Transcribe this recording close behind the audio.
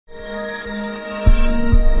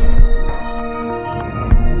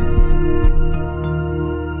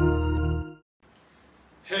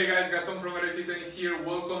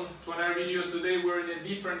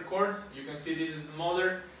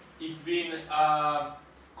been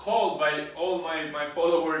called by all my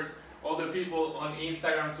followers, all the people on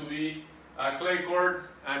Instagram, to be clay court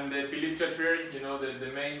and the Philippe Chatrier, you know,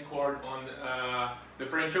 the main court on the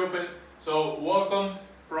French Open. So welcome,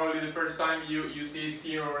 probably the first time you see it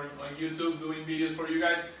here on YouTube doing videos for you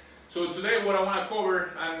guys. So today what I want to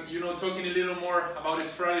cover, and you know, talking a little more about the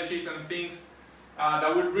strategies and things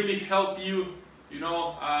that would really help you, you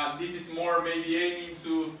know, this is more maybe aiming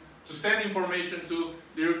to send information to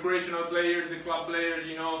the recreational players, the club players,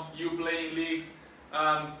 you know, you playing leagues,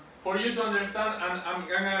 for you to understand. And I'm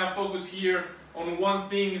gonna focus here on one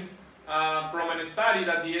thing from a study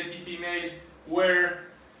that the ATP made, where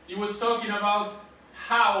it was talking about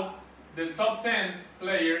how the top 10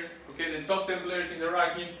 players, okay, the top 10 players in the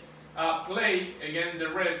ranking play against the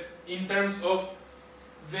rest in terms of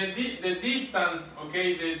the distance,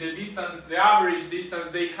 okay, the distance, the average distance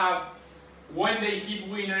they have when they hit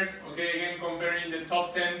winners, okay, again comparing the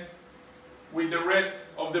top 10 with the rest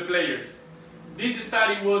of the players. This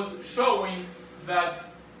study was showing that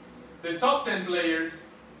the top 10 players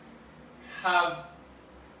have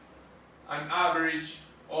an average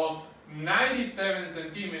of 97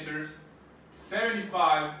 centimeters,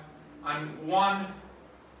 75 and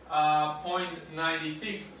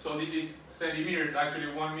 1.96, so this is centimeters,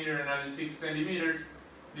 actually 1 meter and 96 centimeters,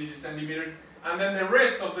 this is centimeters. And then the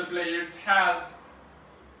rest of the players have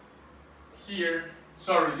here,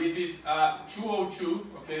 sorry, this is 202,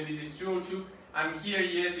 okay, this is 202, and here,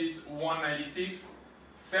 yes, it's 196,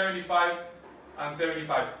 75 and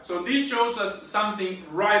 75. So this shows us something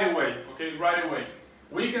right away, okay, right away.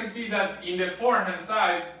 We can see that in the forehand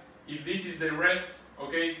side, if this is the rest,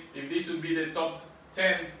 okay, if this would be the top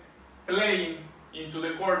 10 playing into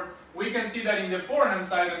the court, we can see that in the forehand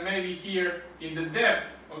side and maybe here in the depth,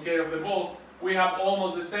 okay, of the ball, we have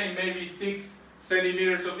almost the same, maybe 6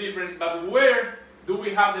 centimeters of difference. But where do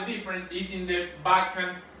we have the difference is in the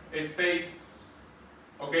backhand space,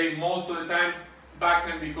 okay, most of the times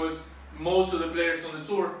backhand, because most of the players on the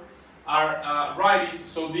tour are righties,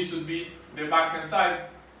 so this would be the backhand side.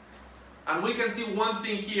 And we can see one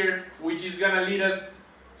thing here which is gonna lead us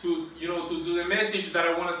to, you know, to the message that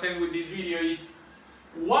I want to send with this video is,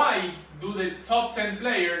 why do the top 10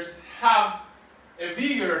 players have a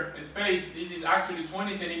bigger space? This is actually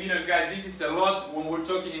 20 centimeters, guys. This is a lot when we're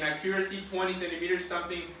talking in accuracy. 20 centimeters,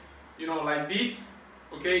 something, you know, like this,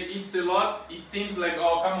 okay, it's a lot. It seems like,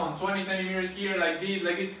 oh, come on, 20 centimeters here, like this,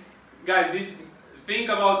 guys. This, think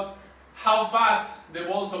about how fast the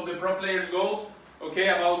balls of the pro players goes, okay,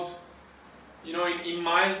 about, you know, in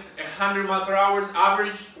miles, 100 miles per hour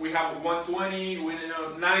average. We have 120, we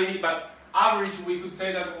know 90, but average we could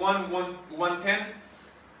say that 110.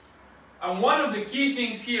 And one of the key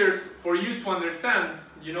things here for you to understand,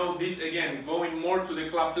 you know, this again, going more to the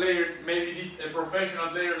club players, maybe these professional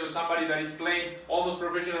players or somebody that is playing almost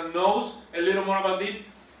professional knows a little more about this.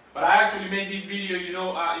 But I actually made this video, you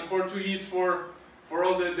know, in Portuguese for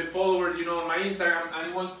all the followers, you know, on my Instagram,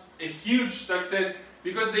 and it was a huge success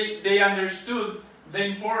because they understood the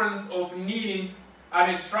importance of needing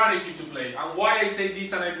a strategy to play. And why I say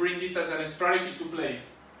this and I bring this as a strategy to play.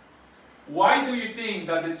 Why do you think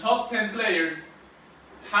that the top 10 players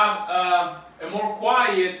have a more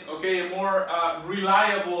quiet, okay, a more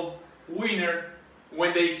reliable winner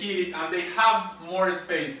when they hit it and they have more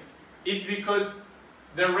space? It's because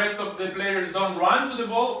the rest of the players don't run to the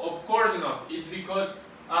ball? Of course not. It's because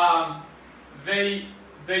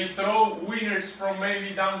they throw winners from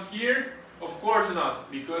maybe down here? Of course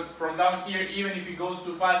not, because from down here, even if it goes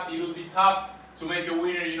too fast, it will be tough to make a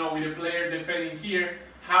winner, you know, with a player defending here,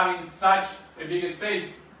 having such a big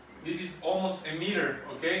space. This is almost a meter,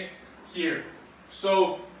 okay, here.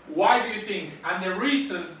 So why do you think? And the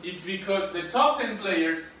reason, it's because the top 10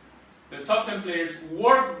 players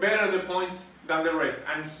work better the points than the rest.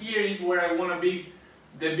 And here is where I want to be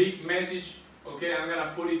the big message, okay, I'm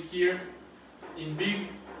gonna put it here in big.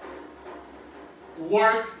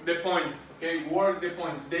 Work the points, okay, work the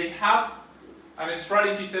points. They have a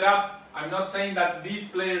strategy set up. I'm not saying that these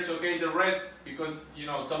players, okay, the rest, because, you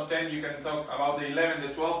know, top 10, you can talk about the 11,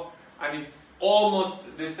 the 12, and it's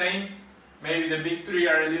almost the same. Maybe the big 3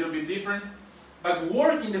 are a little bit different. But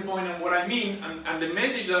working the point, and what I mean, and the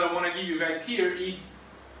message that I want to give you guys here, is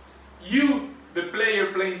you, the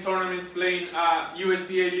player playing tournaments, playing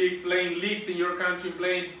USTA League, playing leagues in your country,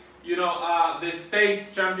 playing, you know, the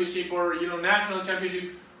states championship or, you know, national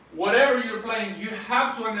championship, whatever you're playing, you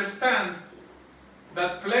have to understand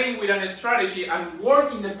that playing with a strategy and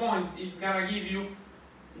working the points, it's gonna give you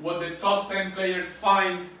what the top 10 players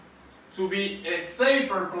find to be a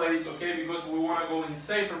safer place, okay, because we want to go in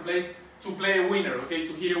safer place. to play a winner, okay,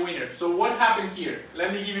 to hit a winner. So what happened here?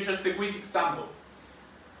 Let me give you just a quick example.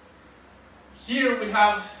 Here we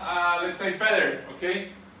have, let's say Federer, okay?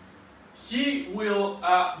 He will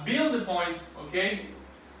build the point, okay?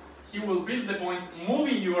 He will build the point,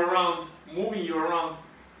 moving you around,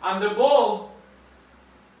 and the ball,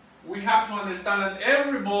 we have to understand that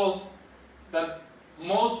every ball that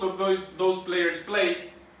most of those players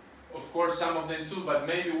play, of course some of them too, but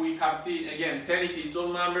maybe we have seen, again, tennis is all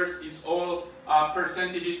numbers, it's all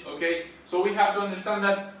percentages, okay? So we have to understand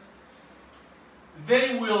that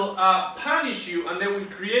they will punish you and they will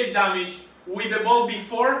create damage with the ball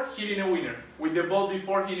before hitting a winner.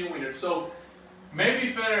 So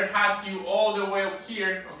maybe Federer has you all the way up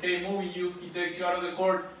here, okay, moving you, he takes you out of the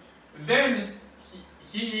court. Then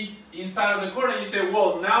he is inside of the court and you say,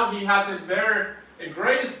 well, now he has a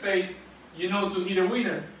great space, you know, to hit a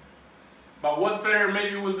winner. But what Federer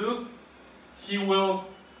maybe will do, he will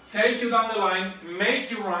take you down the line,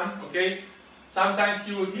 make you run, okay? Sometimes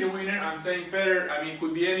he will hit a winner. I'm saying Federer, I mean,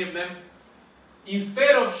 could be any of them.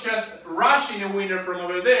 Instead of just rushing a winner from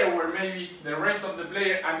over there, where maybe the rest of the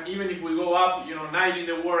player, and even if we go up, you know, 90 in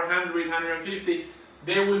the world, 100, 150,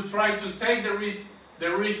 they will try to take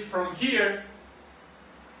the risk from here,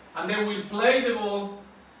 and they will play the ball,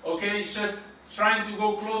 okay, just trying to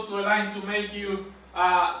go close to the line to make you,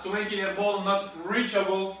 to make it a ball not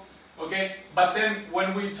reachable. Okay, but then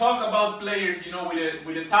when we talk about players, you know,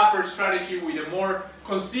 with a tougher strategy, with a more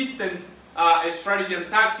consistent strategy and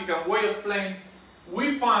tactic and way of playing,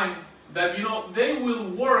 we find that, you know, they will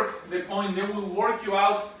work the point, they will work you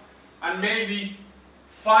out, and maybe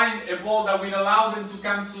find a ball that will allow them to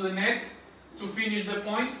come to the net to finish the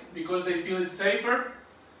point because they feel it's safer,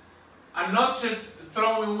 and not just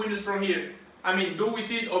throwing winners from here. I mean, do we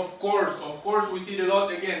see it? Of course we see it a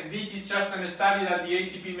lot. Again, this is just a study that the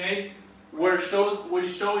ATP made where it's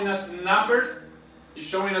showing us numbers. It's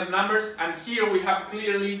showing us numbers, and here we have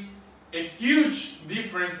clearly a huge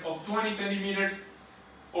difference of 20 centimeters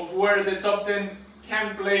of where the top 10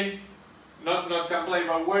 can play, not can play,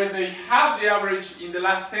 but where they have the average in the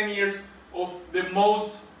last 10 years of the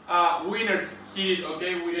most winners hit,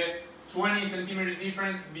 okay, with a 20 centimeters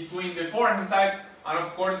difference between the forehand side and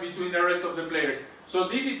of course between the rest of the players. So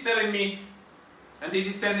this is telling me, and this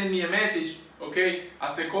is sending me a message, okay,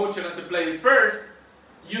 as a coach and as a player. First,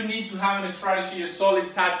 you need to have a strategy, a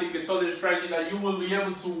solid tactic, a solid strategy that you will be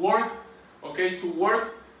able to work, okay, to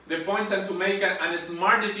work the points and to make a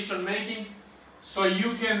smart decision making, so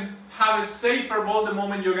you can have a safer ball the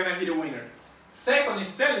moment you're gonna hit a winner. Second,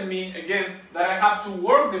 is telling me again that I have to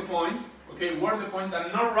work the points, okay, work the points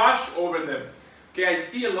and not rush over them. Okay, I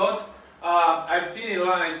see a lot. I've seen it a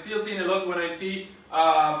lot, and I still see it a lot when I see,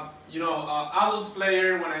 you know, adults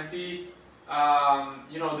player, when I see,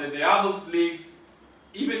 you know, the adults leagues,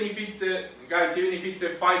 even if it's a, guys, even if it's a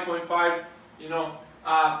 5.5, you know,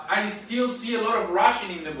 I still see a lot of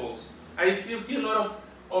rushing in the balls. I still see a lot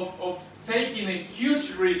of taking a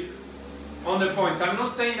huge risks on the points. I'm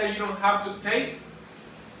not saying that you don't have to take,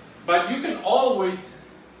 but you can always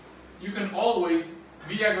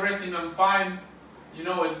be aggressive and find, you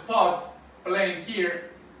know, spots playing here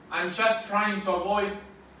and just trying to avoid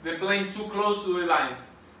the playing too close to the lines.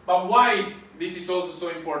 But why this is also so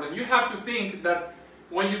important? You have to think that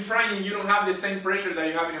when you're training, you don't have the same pressure that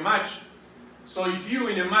you have in a match. So if you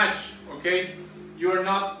in a match, okay, you're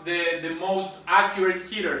not the most accurate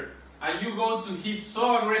hitter, and you go to hit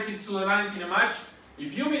so aggressive to the lines in a match,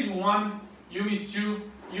 if you miss one, you miss two,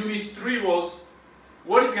 you miss three balls,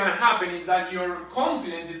 what is going to happen is that your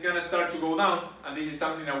confidence is going to start to go down, and this is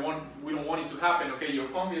something that we don't want it to happen, okay? Your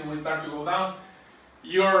confidence will start to go down,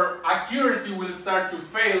 your accuracy will start to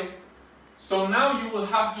fail, so now you will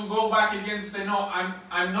have to go back again to say, no,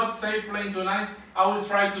 I'm not safe playing to the lines, I will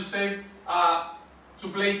try to save, to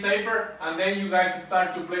play safer, and then you guys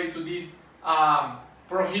start to play to this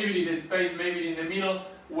prohibited space, maybe in the middle,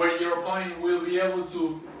 where your opponent will be able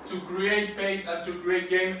to create pace and to create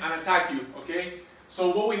game and attack you, okay?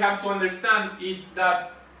 So what we have to understand is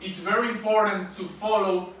that it's very important to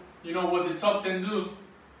follow, you know, what the top 10 do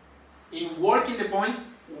in working the points,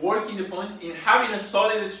 in having a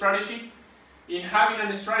solid strategy, in having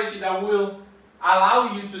a strategy that will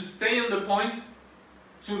allow you to stay on the point,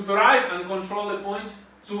 to drive and control the point,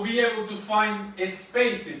 to be able to find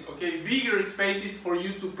spaces, okay, bigger spaces for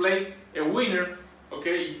you to play a winner,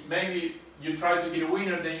 okay? Maybe you try to hit a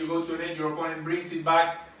winner, then you go to an end, your opponent brings it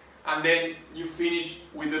back, and then you finish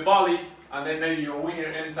with the volley, and then maybe your winner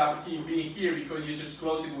ends up being here because you just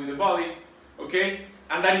close it with the volley, okay?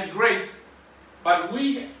 And that is great, but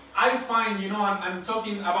I find, you know, I'm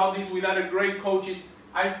talking about this with other great coaches,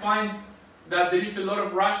 I find that there is a lot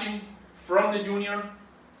of rushing from the junior,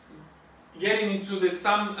 getting into the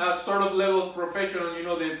some sort of level of professional, you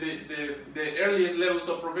know, the earliest levels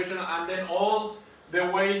of professional, and then all the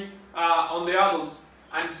way on the adults.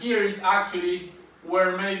 And here is actually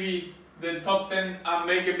where maybe the top 10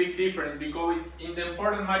 make a big difference, because it's in the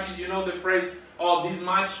important matches, you know the phrase, oh, this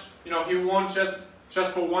match, you know, he won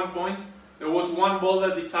just for 1 point. There was one ball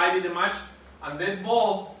that decided the match, and that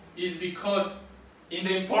ball is because in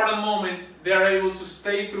the important moments they are able to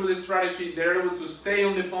stay through the strategy, they're able to stay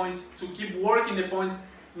on the point, to keep working the point,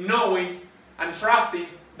 knowing and trusting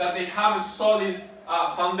that they have a solid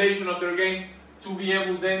foundation of their game to be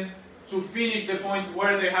able then to finish the point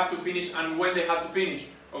where they have to finish and when they have to finish.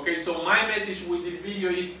 Okay, so my message with this video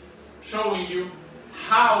is showing you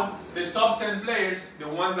how the top 10 players, the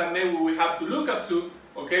ones that maybe we have to look up to,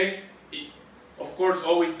 okay, of course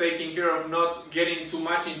always taking care of not getting too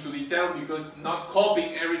much into detail, because not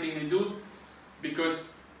copying everything they do, because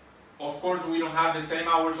of course we don't have the same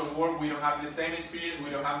hours of work, we don't have the same experience, we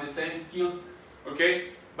don't have the same skills, okay,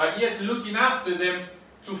 but yes, looking after them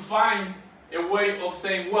to find a way of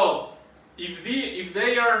saying, well, if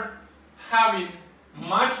they are having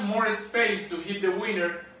much more space to hit the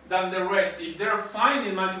winner than the rest, if they're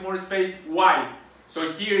finding much more space, why? So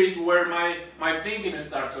here is where my thinking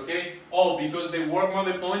starts, okay? Oh, because they work more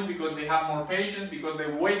the point, because they have more patience, because they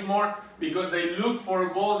wait more, because they look for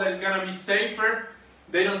a ball that is gonna be safer,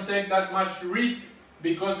 they don't take that much risk,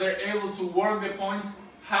 because they're able to work the point,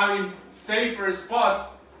 having safer spots,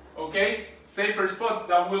 okay? Safer spots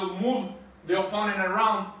that will move the opponent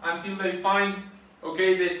around until they find,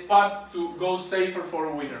 okay, the spot to go safer for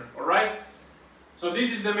a winner, all right? So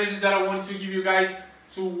this is the message that I want to give you guys,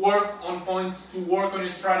 to work on points, to work on a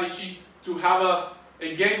strategy, to have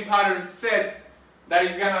a game pattern set that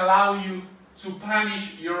is going to allow you to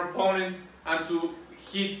punish your opponents and to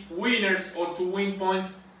hit winners or to win points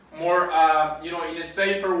more, you know, in a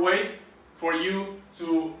safer way for you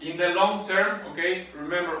to, in the long term, okay?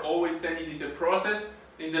 Remember, always tennis is a process.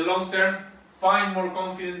 In the long term, find more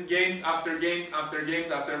confidence games after games after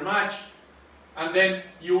games after match, and then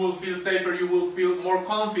you will feel safer, you will feel more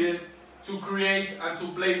confident to create and to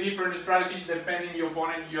play different strategies depending the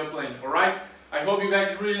opponent you're playing, alright? I hope you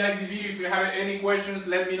guys really like this video. If you have any questions,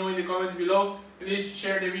 let me know in the comments below. Please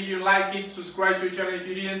share the video, like it, subscribe to the channel if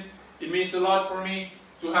you didn't. It means a lot for me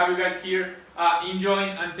to have you guys here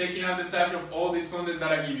enjoying and taking advantage of all this content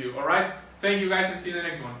that I give you, alright? Thank you guys, and see you in the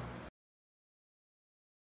next one.